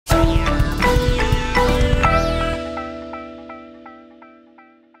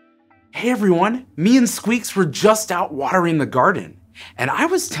Hey everyone, me and Squeaks were just out watering the garden, and I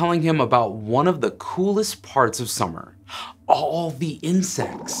was telling him about one of the coolest parts of summer. All the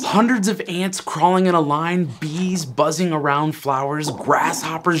insects. Hundreds of ants crawling in a line, bees buzzing around flowers,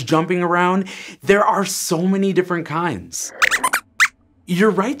 grasshoppers jumping around. There are so many different kinds.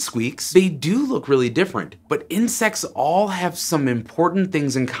 You're right, Squeaks. They do look really different, but insects all have some important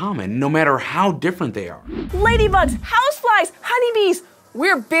things in common, no matter how different they are. Ladybugs, houseflies, honeybees.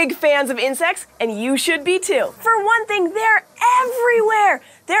 We're big fans of insects, and you should be too. For one thing, they're everywhere.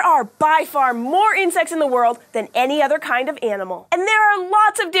 There are by far more insects in the world than any other kind of animal. And there are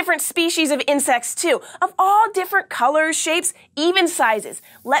lots of different species of insects too, of all different colors, shapes, even sizes.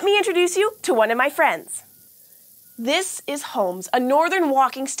 Let me introduce you to one of my friends. This is Holmes, a northern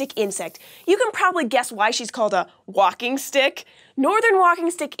walking stick insect. You can probably guess why she's called a walking stick. Northern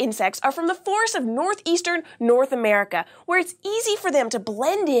walking stick insects are from the forests of northeastern North America, where it's easy for them to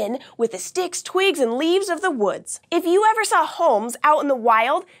blend in with the sticks, twigs, and leaves of the woods. If you ever saw Holmes out in the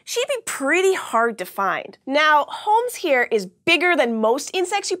wild, she'd be pretty hard to find. Now, Holmes here is bigger than most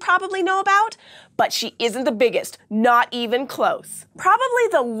insects you probably know about, but she isn't the biggest, not even close. Probably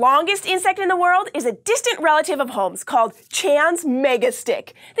the longest insect in the world is a distant relative of Holmes called Chan's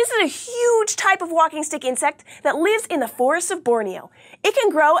megastick. This is a huge type of walking stick insect that lives in the forests of Borneo. It can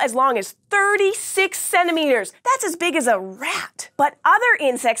grow as long as 36 centimeters. That's as big as a rat. But other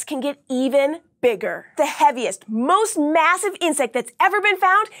insects can get even bigger. The heaviest, most massive insect that's ever been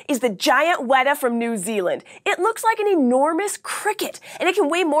found is the giant weta from New Zealand. It looks like an enormous cricket, and it can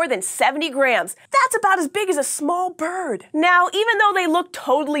weigh more than 70 grams. That's about as big as a small bird. Now, even though they look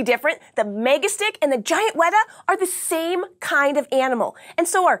totally different, the megastick and the giant weta are the same kind of animal, and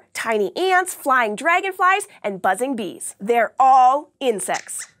so are tiny ants, flying dragonflies, and buzzing bees. They're all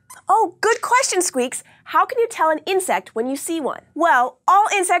insects. Oh, good question, Squeaks. How can you tell an insect when you see one? Well, all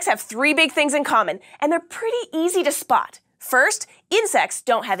insects have three big things in common, and they're pretty easy to spot. First, insects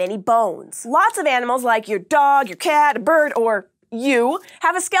don't have any bones. Lots of animals like your dog, your cat, a bird, or you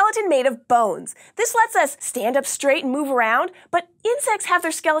have a skeleton made of bones. This lets us stand up straight and move around, but insects have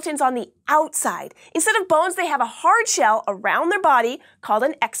their skeletons on the outside. Instead of bones, they have a hard shell around their body called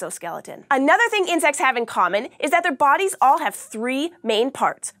an exoskeleton. Another thing insects have in common is that their bodies all have three main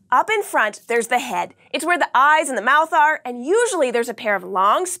parts. Up in front, there's the head. It's where the eyes and the mouth are, and usually there's a pair of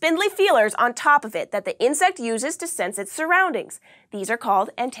long, spindly feelers on top of it that the insect uses to sense its surroundings. These are called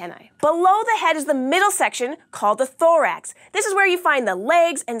antennae. Below the head is the middle section called the thorax. This is where you find the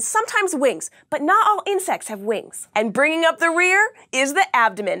legs and sometimes wings, but not all insects have wings. And bringing up the rear is the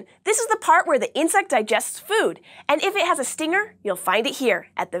abdomen. This is the part where the insect digests food, and if it has a stinger, you'll find it here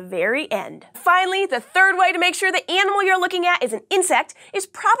at the very end. Finally, the third way to make sure the animal you're looking at is an insect is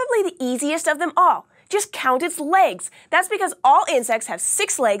probably the easiest of them all. Just count its legs. That's because all insects have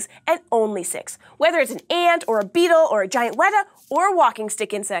 6 legs and only 6, whether it's an ant or a beetle or a giant weta or a walking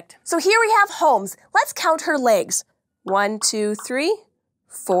stick insect. So here we have Holmes. Let's count her legs. 1, 2, 3,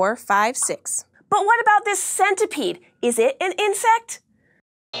 4, 5, 6. But what about this centipede? Is it an insect?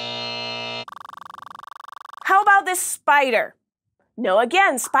 How about this spider? No,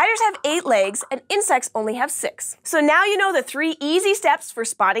 again, spiders have 8 legs and insects only have 6. So now you know the 3 easy steps for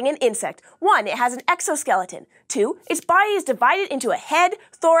spotting an insect. 1, it has an exoskeleton. 2, its body is divided into a head,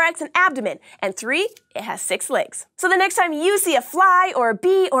 thorax, and abdomen. And 3, it has 6 legs. So the next time you see a fly or a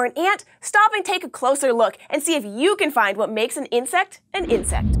bee or an ant, stop and take a closer look and see if you can find what makes an insect an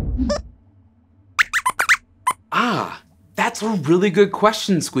insect. Ah, that's a really good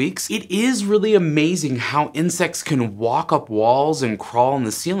question, Squeaks. It is really amazing how insects can walk up walls and crawl on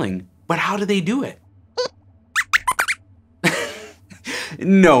the ceiling, but how do they do it?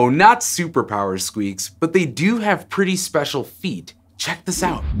 No, not superpowers, Squeaks, but they do have pretty special feet. Check this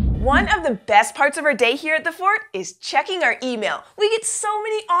out. One of the best parts of our day here at the fort is checking our email. We get so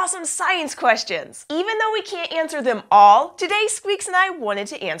many awesome science questions. Even though we can't answer them all, today Squeaks and I wanted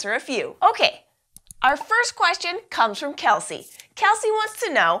to answer a few. Okay. Our first question comes from Kelsey. Kelsey wants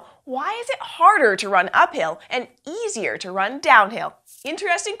to know, why is it harder to run uphill and easier to run downhill?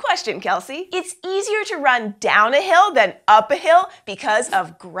 Interesting question, Kelsey. It's easier to run down a hill than up a hill because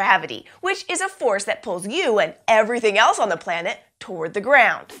of gravity, which is a force that pulls you and everything else on the planet toward the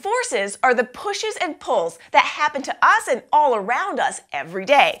ground. Forces are the pushes and pulls that happen to us and all around us every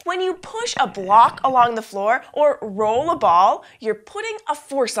day. When you push a block along the floor or roll a ball, you're putting a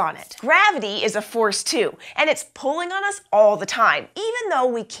force on it. Gravity is a force too, and it's pulling on us all the time, even though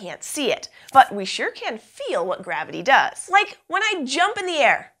we can't see it. But we sure can feel what gravity does. Like when I jump in the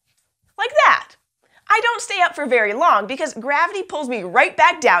air, like that. I don't stay up for very long because gravity pulls me right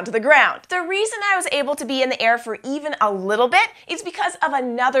back down to the ground. The reason I was able to be in the air for even a little bit is because of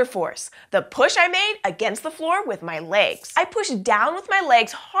another force, the push I made against the floor with my legs. I pushed down with my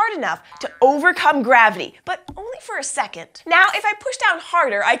legs hard enough to overcome gravity, but only for a second. Now, if I push down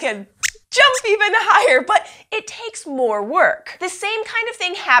harder, I can jump even higher, but it takes more work. The same kind of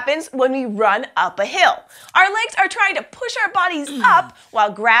thing happens when we run up a hill. Our legs are trying to push our bodies up while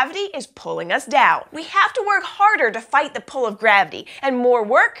gravity is pulling us down. We have to work harder to fight the pull of gravity, and more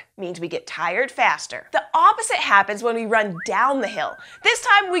work means we get tired faster. The opposite happens when we run down the hill. This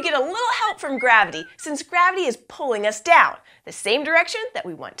time we get a little help from gravity since gravity is pulling us down, the same direction that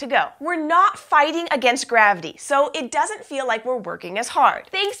we want to go. We're not fighting against gravity, so it doesn't feel like we're working as hard.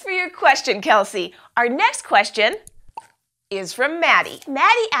 Thanks for your question, Kelsey. Our next question is from Maddie.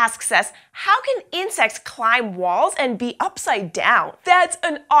 Maddie asks us, how can insects climb walls and be upside down? That's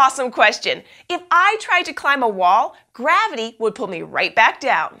an awesome question. If I tried to climb a wall, gravity would pull me right back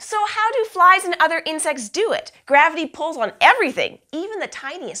down. So how do flies and other insects do it? Gravity pulls on everything, even the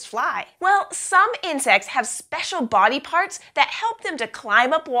tiniest fly. Well, some insects have special body parts that help them to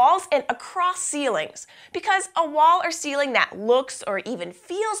climb up walls and across ceilings. Because a wall or ceiling that looks or even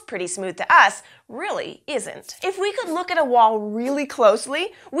feels pretty smooth to us really isn't. If we could look at a wall really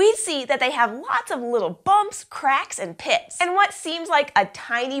closely, we'd see that they have lots of little bumps, cracks, and pits. And what seems like a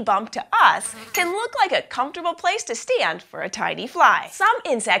tiny bump to us can look like a comfortable place to stand for a tiny fly. Some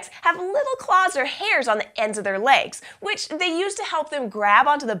insects have little claws or hairs on the ends of their legs, which they use to help them grab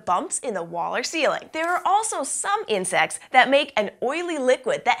onto the bumps in the wall or ceiling. There are also some insects that make an oily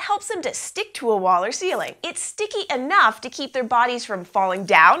liquid that helps them to stick to a wall or ceiling. It's sticky enough to keep their bodies from falling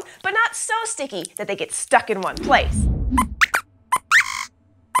down, but not so sticky that they get stuck in one place.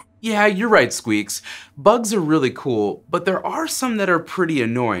 Yeah, you're right, Squeaks. Bugs are really cool, but there are some that are pretty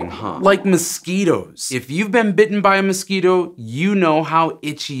annoying, huh? Like mosquitoes. If you've been bitten by a mosquito, you know how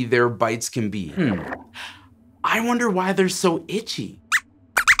itchy their bites can be. I wonder why they're so itchy.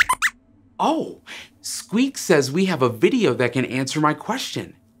 Oh, Squeaks says we have a video that can answer my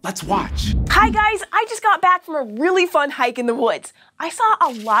question. Let's watch. Hi guys, I just got back from a really fun hike in the woods. I saw a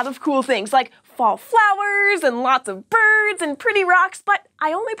lot of cool things like fall flowers and lots of birds and pretty rocks, but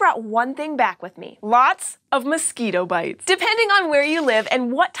I only brought one thing back with me. Lots of mosquito bites. Depending on where you live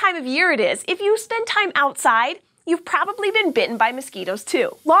and what time of year it is, if you spend time outside, you've probably been bitten by mosquitoes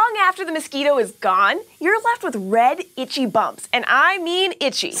too. Long after the mosquito is gone, you're left with red, itchy bumps, and I mean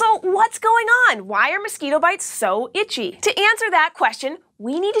itchy. So what's going on? Why are mosquito bites so itchy? To answer that question,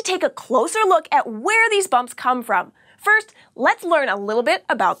 we need to take a closer look at where these bumps come from. First, let's learn a little bit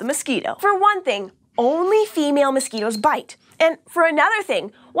about the mosquito. For one thing, only female mosquitoes bite. And for another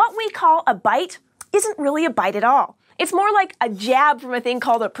thing, what we call a bite isn't really a bite at all. It's more like a jab from a thing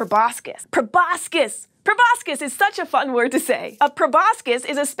called a proboscis. Proboscis! Proboscis is such a fun word to say. A proboscis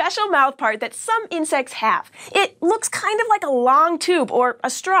is a special mouth part that some insects have. It looks kind of like a long tube or a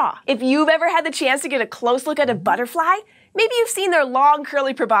straw. If you've ever had the chance to get a close look at a butterfly, maybe you've seen their long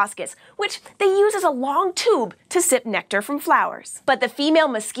curly proboscis, which they use as a long tube to sip nectar from flowers. But the female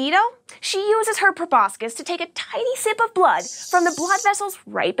mosquito, she uses her proboscis to take a tiny sip of blood from the blood vessels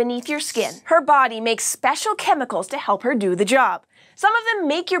right beneath your skin. Her body makes special chemicals to help her do the job. Some of them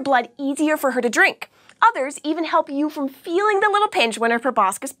make your blood easier for her to drink. Others even help you from feeling the little pinch when her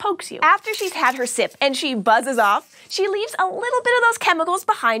proboscis pokes you. After she's had her sip and she buzzes off, she leaves a little bit of those chemicals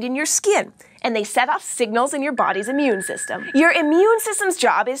behind in your skin, and they set off signals in your body's immune system. Your immune system's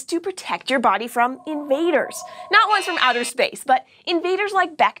job is to protect your body from invaders. Not ones from outer space, but invaders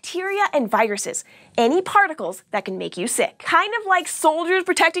like bacteria and viruses, any particles that can make you sick. Kind of like soldiers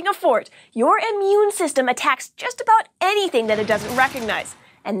protecting a fort, your immune system attacks just about anything that it doesn't recognize.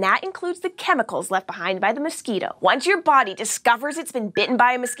 And that includes the chemicals left behind by the mosquito. Once your body discovers it's been bitten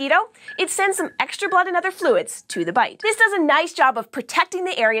by a mosquito, it sends some extra blood and other fluids to the bite. This does a nice job of protecting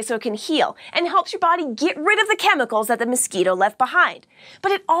the area so it can heal and helps your body get rid of the chemicals that the mosquito left behind.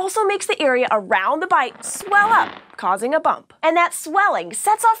 But it also makes the area around the bite swell up, causing a bump. And that swelling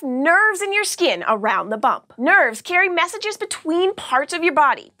sets off nerves in your skin around the bump. Nerves carry messages between parts of your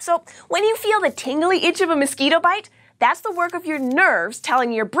body. So when you feel the tingly itch of a mosquito bite, that's the work of your nerves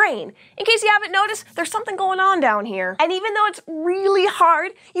telling your brain, in case you haven't noticed, there's something going on down here. And even though it's really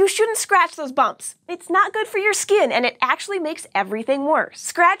hard, you shouldn't scratch those bumps. It's not good for your skin, and it actually makes everything worse.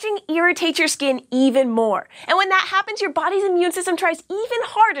 Scratching irritates your skin even more. And when that happens, your body's immune system tries even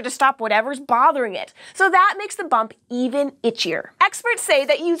harder to stop whatever's bothering it. So that makes the bump even itchier. Experts say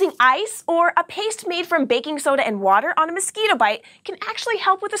that using ice or a paste made from baking soda and water on a mosquito bite can actually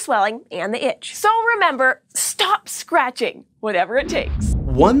help with the swelling and the itch. So remember, Stop scratching, whatever it takes.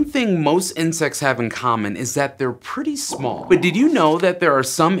 One thing most insects have in common is that they're pretty small. But did you know that there are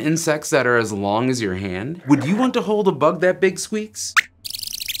some insects that are as long as your hand? Would you want to hold a bug that big, Squeaks?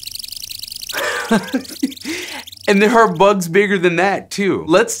 And there are bugs bigger than that too.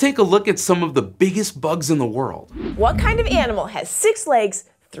 Let's take a look at some of the biggest bugs in the world. What kind of animal has 6 legs,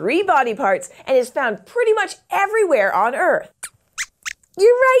 3 body parts, and is found pretty much everywhere on Earth? You're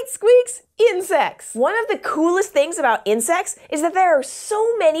right, Squeaks! Insects! One of the coolest things about insects is that there are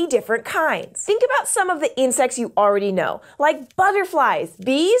so many different kinds. Think about some of the insects you already know, like butterflies,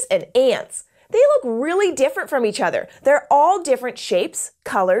 bees, and ants. They look really different from each other. They're all different shapes,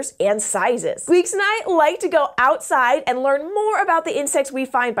 colors, and sizes. Squeaks and I like to go outside and learn more about the insects we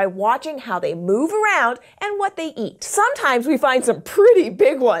find by watching how they move around and what they eat. Sometimes we find some pretty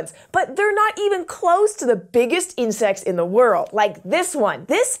big ones, but they're not even close to the biggest insects in the world, like this one.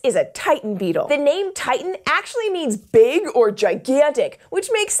 This is a titan beetle. The name titan actually means big or gigantic, which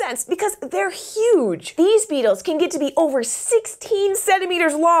makes sense because they're huge. These beetles can get to be over 16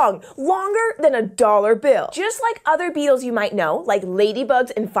 centimeters long, longer than a dollar bill. Just like other beetles you might know, like ladybugs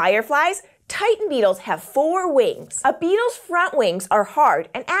and fireflies, titan beetles have 4 wings. A beetle's front wings are hard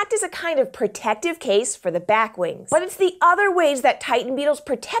and act as a kind of protective case for the back wings. But it's the other ways that titan beetles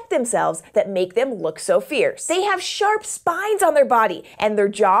protect themselves that make them look so fierce. They have sharp spines on their body and their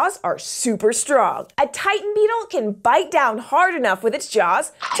jaws are super strong. A titan beetle can bite down hard enough with its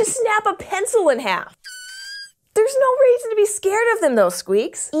jaws to snap a pencil in half. There's no reason to be scared of them though,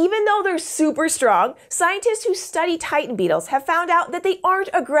 Squeaks. Even though they're super strong, scientists who study titan beetles have found out that they aren't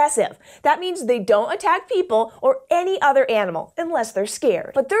aggressive. That means they don't attack people or any other animal unless they're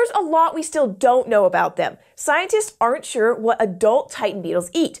scared. But there's a lot we still don't know about them. Scientists aren't sure what adult titan beetles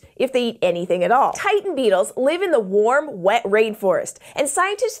eat, if they eat anything at all. Titan beetles live in the warm, wet rainforest, and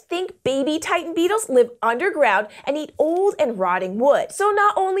scientists think baby titan beetles live underground and eat old and rotting wood. So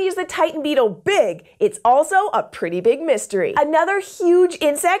not only is the titan beetle big, it's also a pretty big mystery. Another huge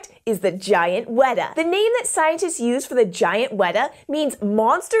insect is the giant weta. The name that scientists use for the giant weta means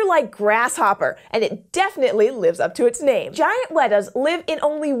monster-like grasshopper, and it definitely lives up to its name. Giant wetas live in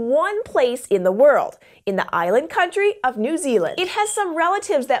only one place in the world, in the island country of New Zealand. It has some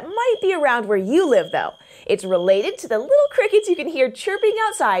relatives that might be around where you live though. It's related to the little crickets you can hear chirping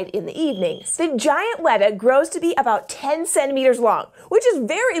outside in the evenings. The giant weta grows to be about 10 centimeters long, which is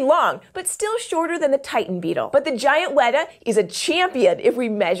very long, but still shorter than the titan beetle. But the giant weta is a champion if we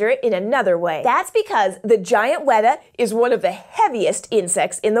measure it in another way. That's because the giant weta is one of the heaviest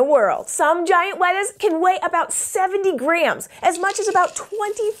insects in the world. Some giant wetas can weigh about 70 grams, as much as about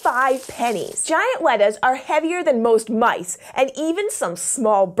 25 pennies. Giant wetas are heavier than most mice and even some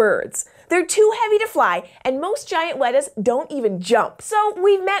small birds. They're too heavy to fly, and most giant wetas don't even jump. So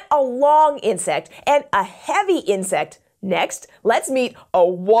we've met a long insect and a heavy insect. Next, let's meet a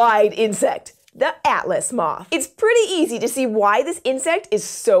wide insect, the atlas moth. It's pretty easy to see why this insect is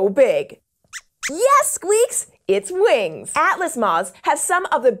so big. Yes, Squeaks! Its wings. Atlas moths have some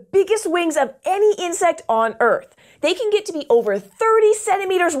of the biggest wings of any insect on Earth. They can get to be over 30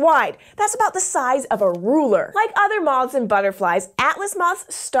 centimeters wide. That's about the size of a ruler. Like other moths and butterflies, atlas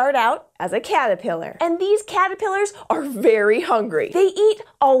moths start out as a caterpillar. And these caterpillars are very hungry. They eat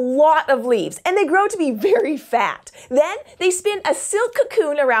a lot of leaves and they grow to be very fat. Then they spin a silk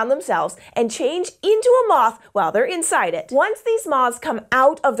cocoon around themselves and change into a moth while they're inside it. Once these moths come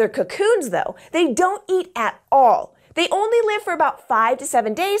out of their cocoons though, they don't eat at all. They only live for about 5 to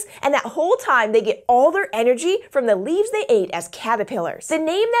 7 days, and that whole time they get all their energy from the leaves they ate as caterpillars. The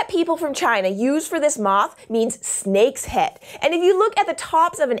name that people from China use for this moth means snake's head. And if you look at the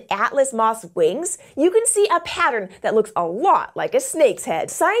tops of an atlas moth's wings, you can see a pattern that looks a lot like a snake's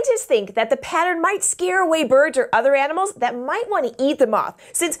head. Scientists think that the pattern might scare away birds or other animals that might want to eat the moth,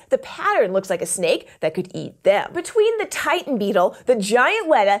 since the pattern looks like a snake that could eat them. Between the titan beetle, the giant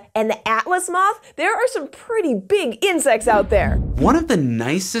weta, and the atlas moth, there are some pretty big insects out there. One of the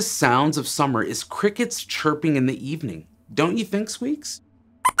nicest sounds of summer is crickets chirping in the evening. Don't you think, Squeaks?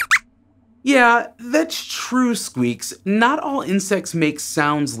 Yeah, that's true, Squeaks. Not all insects make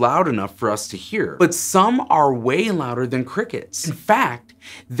sounds loud enough for us to hear, but some are way louder than crickets. In fact,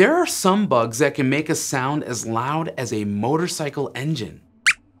 there are some bugs that can make a sound as loud as a motorcycle engine.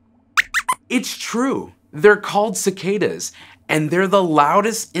 It's true. They're called cicadas, and they're the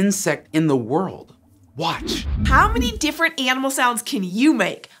loudest insect in the world. Watch. How many different animal sounds can you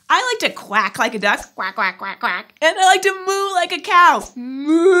make? I like to quack like a duck, quack, quack, quack, quack. And I like to moo like a cow,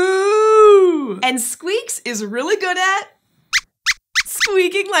 moo. And Squeaks is really good at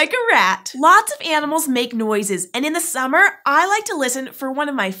squeaking like a rat. Lots of animals make noises, and in the summer, I like to listen for one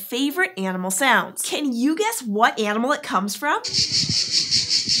of my favorite animal sounds. Can you guess what animal it comes from?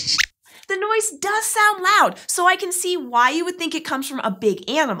 The noise does sound loud, so I can see why you would think it comes from a big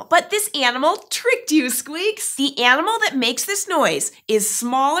animal. But this animal tricked you, Squeaks. The animal that makes this noise is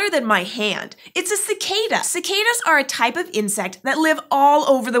smaller than my hand. It's a cicada. Cicadas are a type of insect that live all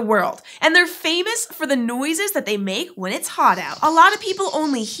over the world, and they're famous for the noises that they make when it's hot out. A lot of people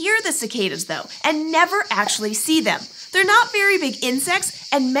only hear the cicadas though, and never actually see them. They're not very big insects,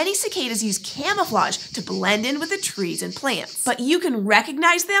 and many cicadas use camouflage to blend in with the trees and plants. But you can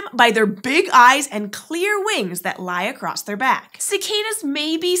recognize them by their big eyes and clear wings that lie across their back. Cicadas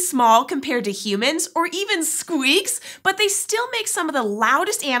may be small compared to humans or even Squeaks, but they still make some of the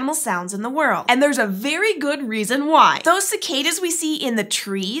loudest animal sounds in the world. And there's a very good reason why. Those cicadas we see in the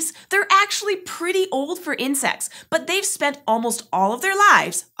trees, they're actually pretty old for insects, but they've spent almost all of their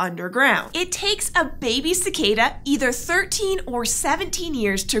lives underground. It takes a baby cicada either 13 or 17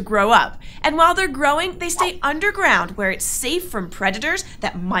 years to grow up, and while they're growing, they stay underground where it's safe from predators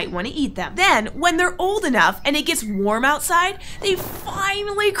that might want to eat them. Then, when they're old enough and it gets warm outside, they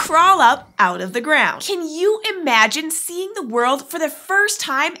finally crawl up out of the ground. Can you imagine seeing the world for the first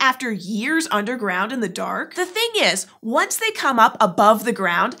time after years underground in the dark? The thing is, once they come up above the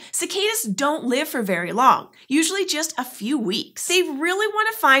ground, cicadas don't live for very long, usually just a few weeks. They really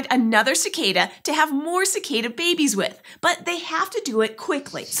want to find another cicada to have more cicada babies with, but they have to do it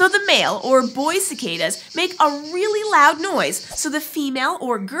quickly. So the male or boy cicadas make a really loud noise so the female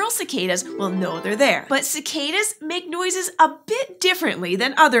or girl cicadas will know they're there. But cicadas make noises a bit differently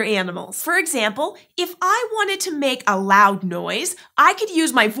than other animals. For example, if I wanted to make a loud noise, I could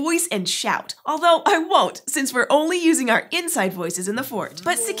use my voice and shout, although I won't since we're only using our inside voices in the fort.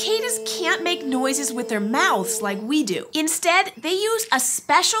 But cicadas can't make noises with their mouths like we do. Instead, they use a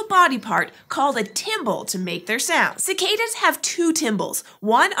special body part called a timbal to make their sound. Cicadas have two timbals,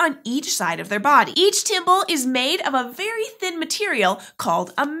 one on each side of their body. Each timbal is made of a very thin material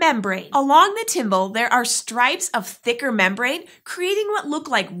called a membrane. Along the timbal, there are stripes of thicker membrane, creating what look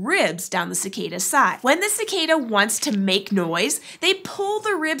like ribs down the cicada's side. When the cicada wants to make noise, they pull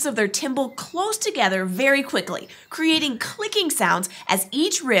the ribs of their timbal close together very quickly, creating clicking sounds as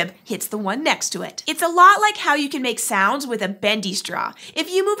each rib hits the one next to it. It's a lot like how you can make sounds with a bendy straw. If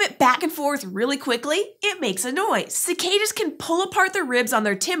you move it back and forth really quickly, it makes a noise. Cicadas can pull apart the ribs on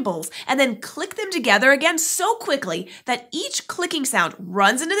their timbals and then click them together again so quickly that each clicking sound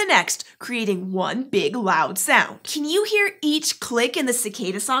runs into the next, creating one big loud sound. Can you hear each click in the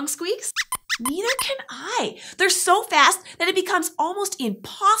cicada song, Squeaks? Neither can I. They're so fast that it becomes almost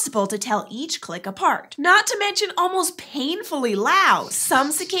impossible to tell each click apart. Not to mention almost painfully loud.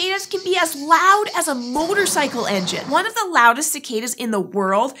 Some cicadas can be as loud as a motorcycle engine. One of the loudest cicadas in the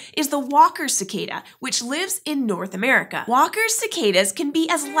world is the Walker cicada, which lives in North America. Walker's cicadas can be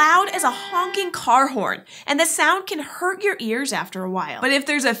as loud as a honking car horn, and the sound can hurt your ears after a while. But if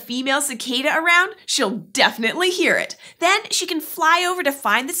there's a female cicada around, she'll definitely hear it. Then she can fly over to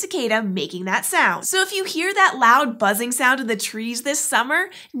find the cicada making that sound. So if you hear that loud buzzing sound in the trees this summer,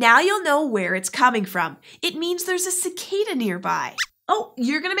 now you'll know where it's coming from. It means there's a cicada nearby. Oh,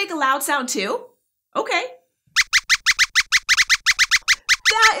 you're gonna make a loud sound too? Okay.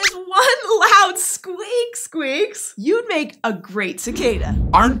 That is one loud squeak, Squeaks. You'd make a great cicada.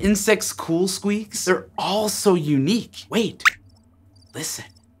 Aren't insects cool, Squeaks? They're all so unique. Wait, listen.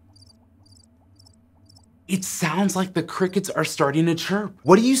 It sounds like the crickets are starting to chirp.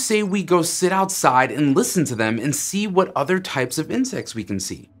 What do you say we go sit outside and listen to them and see what other types of insects we can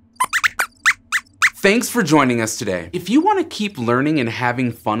see? Thanks for joining us today. If you want to keep learning and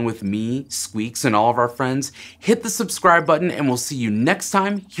having fun with me, Squeaks, and all of our friends, hit the subscribe button and we'll see you next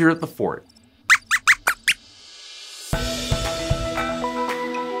time here at the fort.